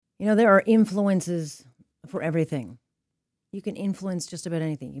There are influences for everything. You can influence just about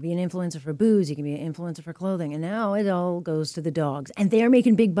anything. You can be an influencer for booze. You can be an influencer for clothing. And now it all goes to the dogs. And they're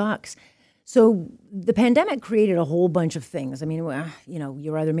making big bucks. So the pandemic created a whole bunch of things. I mean,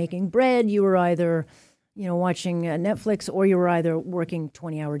 you were either making bread, you were either, watching Netflix, or you were either working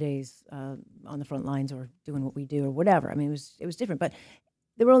 20-hour days on the front lines or doing what we do or whatever. I mean, it was different. But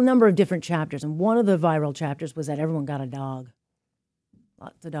there were a number of different chapters. And one of the viral chapters was that everyone got a dog.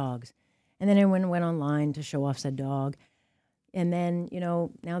 Lots of dogs. And then everyone went online to show off said dog. And then,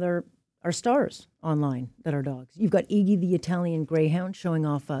 now there are stars online that are dogs. You've got Iggy the Italian Greyhound showing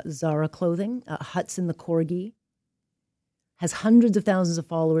off Zara clothing. Hudson the Corgi has hundreds of thousands of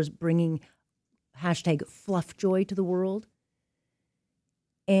followers bringing #FluffJoy to the world.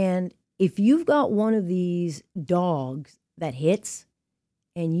 And if you've got one of these dogs that hits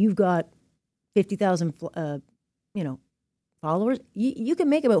and you've got 50,000, followers, you can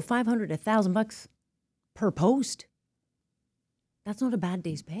make about $500 to $1,000 per post. That's not a bad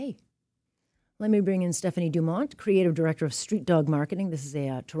day's pay. Let me bring in Stephanie Dumont, Creative Director of Street Dog Marketing. This is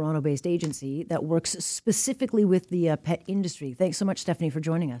a Toronto-based agency that works specifically with the pet industry. Thanks so much, Stephanie, for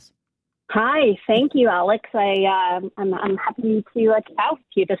joining us. Hi, thank you, Alex. I'm happy to chat with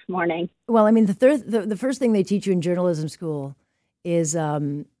you this morning. Well, I mean, the first thing they teach you in journalism school is,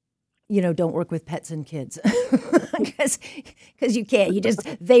 don't work with pets and kids, because you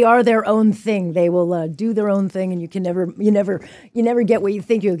can't. They are their own thing. They will do their own thing, and you never get what you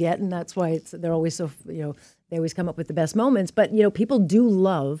think you'll get, and that's why they're always so they always come up with the best moments. But people do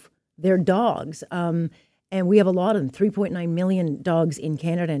love their dogs. And we have a lot of them, 3.9 million dogs in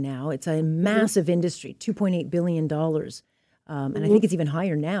Canada now. It's a massive industry, $2.8 billion. And I think it's even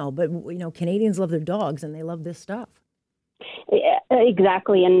higher now. But, Canadians love their dogs and they love this stuff. Yeah,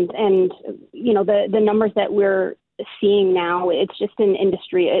 exactly. And the numbers that we're seeing now, it's just an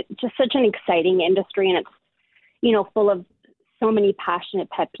industry. It's just such an exciting industry. And it's, full of so many passionate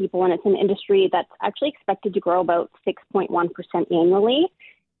pet people. And it's an industry that's actually expected to grow about 6.1% annually.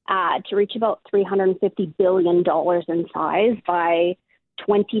 To reach about $350 billion in size by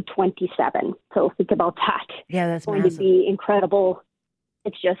 2027. So think about that. Yeah, that's going massive. To be incredible.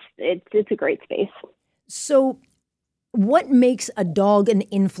 It's a great space. So what makes a dog an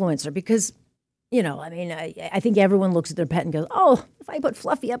influencer? Because, I think everyone looks at their pet and goes, oh, if I put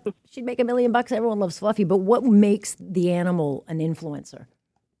Fluffy up, she'd make $1 million. Everyone loves Fluffy. But what makes the animal an influencer?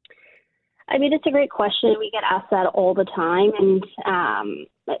 I mean, it's a great question. We get asked that all the time. And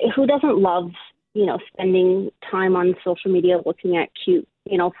who doesn't love, spending time on social media looking at cute,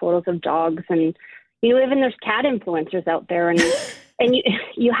 photos of dogs? And, even there's cat influencers out there. And and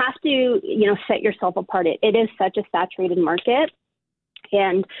you have to, set yourself apart. It is such a saturated market.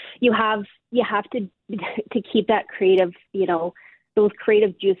 And you have to keep that creative, those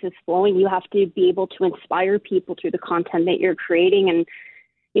creative juices flowing. You have to be able to inspire people through the content that you're creating. And,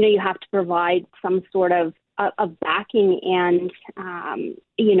 you have to provide some sort of backing and,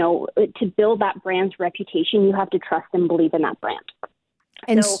 to build that brand's reputation, you have to trust and believe in that brand.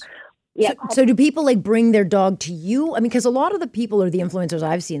 And so do people bring their dog to you? I mean, because a lot of the people or the influencers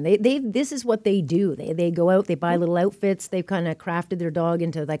I've seen, this is what they do. They go out, they buy little outfits. They've kind of crafted their dog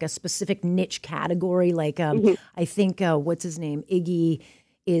into a specific niche category. I think, what's his name? Iggy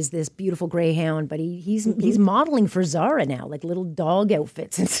is this beautiful greyhound, but he's modeling for Zara now, little dog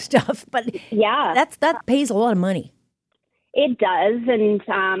outfits and stuff. But yeah, that pays a lot of money. It does, and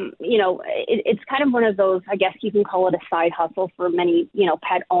it's kind of one of those. I guess you can call it a side hustle for many,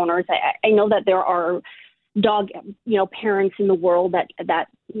 pet owners. I know that there are dog, parents in the world that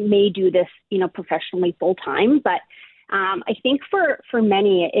may do this, professionally full time, but I think for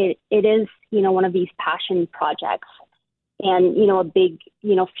many it is, one of these passion projects. And, a big,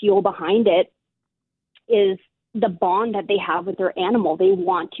 fuel behind it is the bond that they have with their animal. They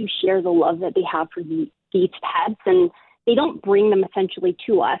want to share the love that they have for these pets, and they don't bring them essentially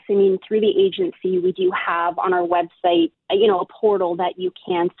to us. I mean, through the agency, we do have on our website, a portal that you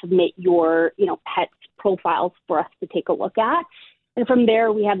can submit your, pet's profiles for us to take a look at. And from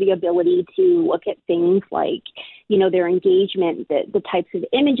there, we have the ability to look at things like, their engagement, the types of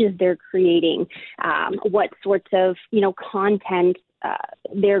images they're creating, what sorts of, content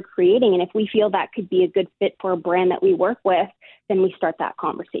they're creating. And if we feel that could be a good fit for a brand that we work with, then we start that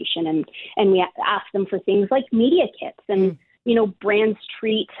conversation and we ask them for things like media kits. And, brands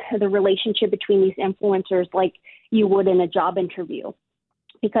treat the relationship between these influencers like you would in a job interview,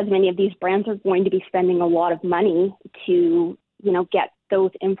 because many of these brands are going to be spending a lot of money to get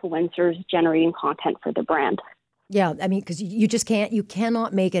those influencers generating content for the brand. Yeah, I mean, because you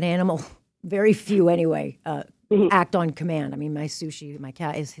cannot make an animal, very few anyway, act on command. I mean, my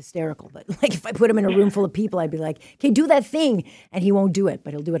cat is hysterical, but like if I put him in a room full of people, I'd be like, okay, do that thing. And he won't do it,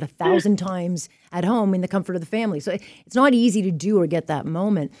 but he'll do it 1,000 times at home in the comfort of the family. So it's not easy to do or get that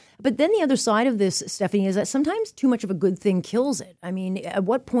moment. But then the other side of this, Stephanie, is that sometimes too much of a good thing kills it. I mean, at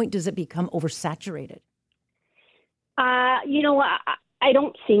what point does it become oversaturated? I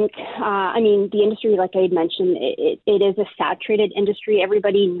don't think, the industry, like I had mentioned, it is a saturated industry.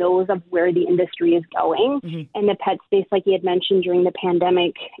 Everybody knows of where the industry is going. And the pet space, like you had mentioned during the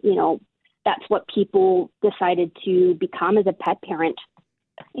pandemic, that's what people decided to become as a pet parent.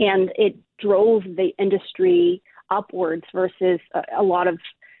 And it drove the industry upwards versus a lot of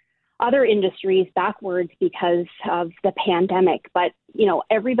other industries backwards because of the pandemic. But,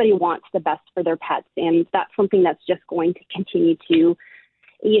 everybody wants the best for their pets. And that's something that's just going to continue to,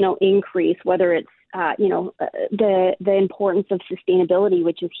 increase, whether it's, the importance of sustainability,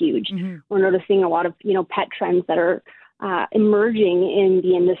 which is huge. We're noticing a lot of, pet trends that are emerging in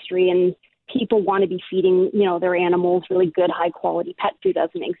the industry, and people want to be feeding, their animals really good, high quality pet food, as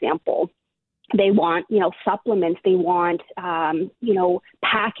an example. They want, supplements. They want,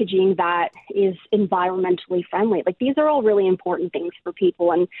 packaging that is environmentally friendly. Like, these are all really important things for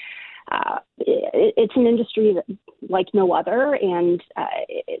people. And it's an industry that, like no other. And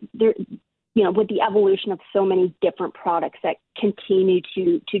with the evolution of so many different products that continue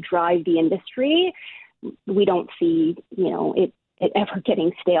to drive the industry, we don't see, it ever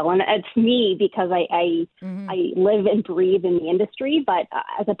getting stale. And it's me, because I live and breathe in the industry, but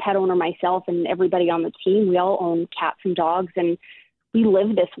as a pet owner myself and everybody on the team, we all own cats and dogs, and we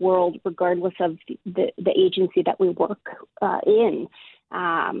live this world regardless of the agency that we work in.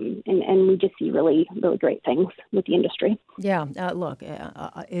 And we just see really, really great things with the industry. Yeah. Look,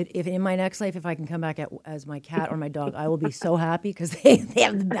 if in my next life, if I can come back as my cat or my dog, I will be so happy, because they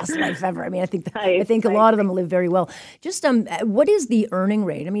have the best life ever. I mean, I think a lot of them live very well. Just what is the earning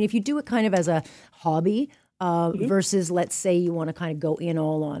rate? I mean, if you do it kind of as a hobby versus, let's say, you want to kind of go in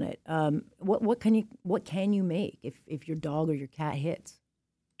all on it, what can you make if your dog or your cat hits?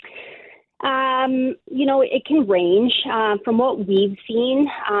 It can range from what we've seen.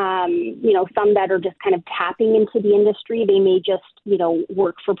 Some that are just kind of tapping into the industry. They may just,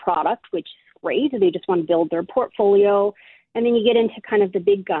 work for product, which is great. They just want to build their portfolio. And then you get into kind of the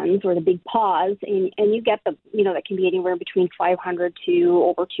big guns or the big paws, and you get the, that can be anywhere between $500 to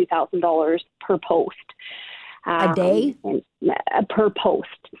over $2,000 per post. A day? Per post.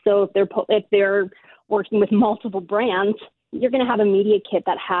 So if they're working with multiple brands, you're going to have a media kit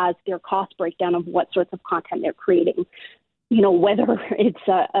that has their cost breakdown of what sorts of content they're creating. Whether it's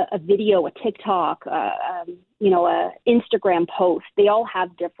a video, a TikTok, a Instagram post, they all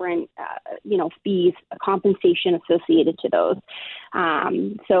have different, fees, compensation associated to those.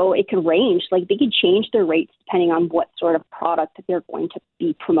 So it can range. Like, they could change their rates depending on what sort of product that they're going to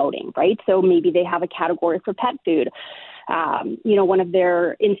be promoting, right? So maybe they have a category for pet food. One of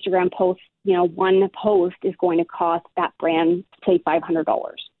their Instagram posts, one post is going to cost that brand, say, $500.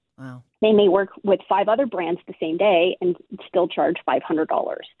 Wow. They may work with 5 other brands the same day and still charge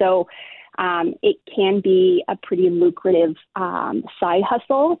 $500. So it can be a pretty lucrative side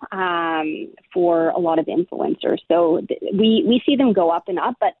hustle for a lot of influencers. So we see them go up and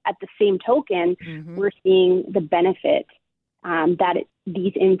up, but at the same token, we're seeing the benefit that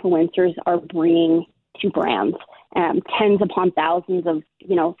these influencers are bringing to brands. Tens upon thousands of,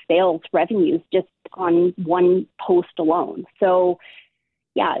 sales revenues just on one post alone. So,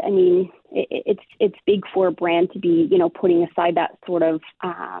 yeah, I mean, it's big for a brand to be, putting aside that sort of,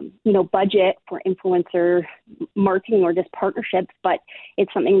 budget for influencer marketing or just partnerships, but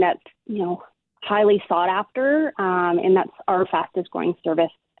it's something that's, highly sought after, and that's our fastest growing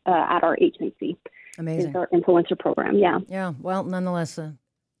service at our agency. Amazing. Is our influencer program, yeah. Yeah, well, nonetheless,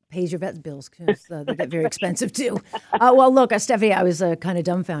 pays your vet's bills, because they get very expensive too. Well, look, Stephanie, I was kind of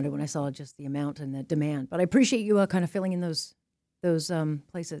dumbfounded when I saw just the amount and the demand, but I appreciate you kind of filling in those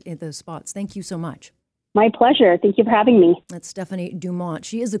places, in those spots. Thank you so much. My pleasure. Thank you for having me. That's Stephanie Dumont.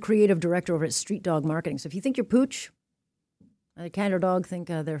 She is the creative director over at Street Dog Marketing. So if you think your pooch, a cat or dog, think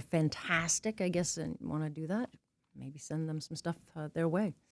they're fantastic, I guess, and want to do that, maybe send them some stuff their way.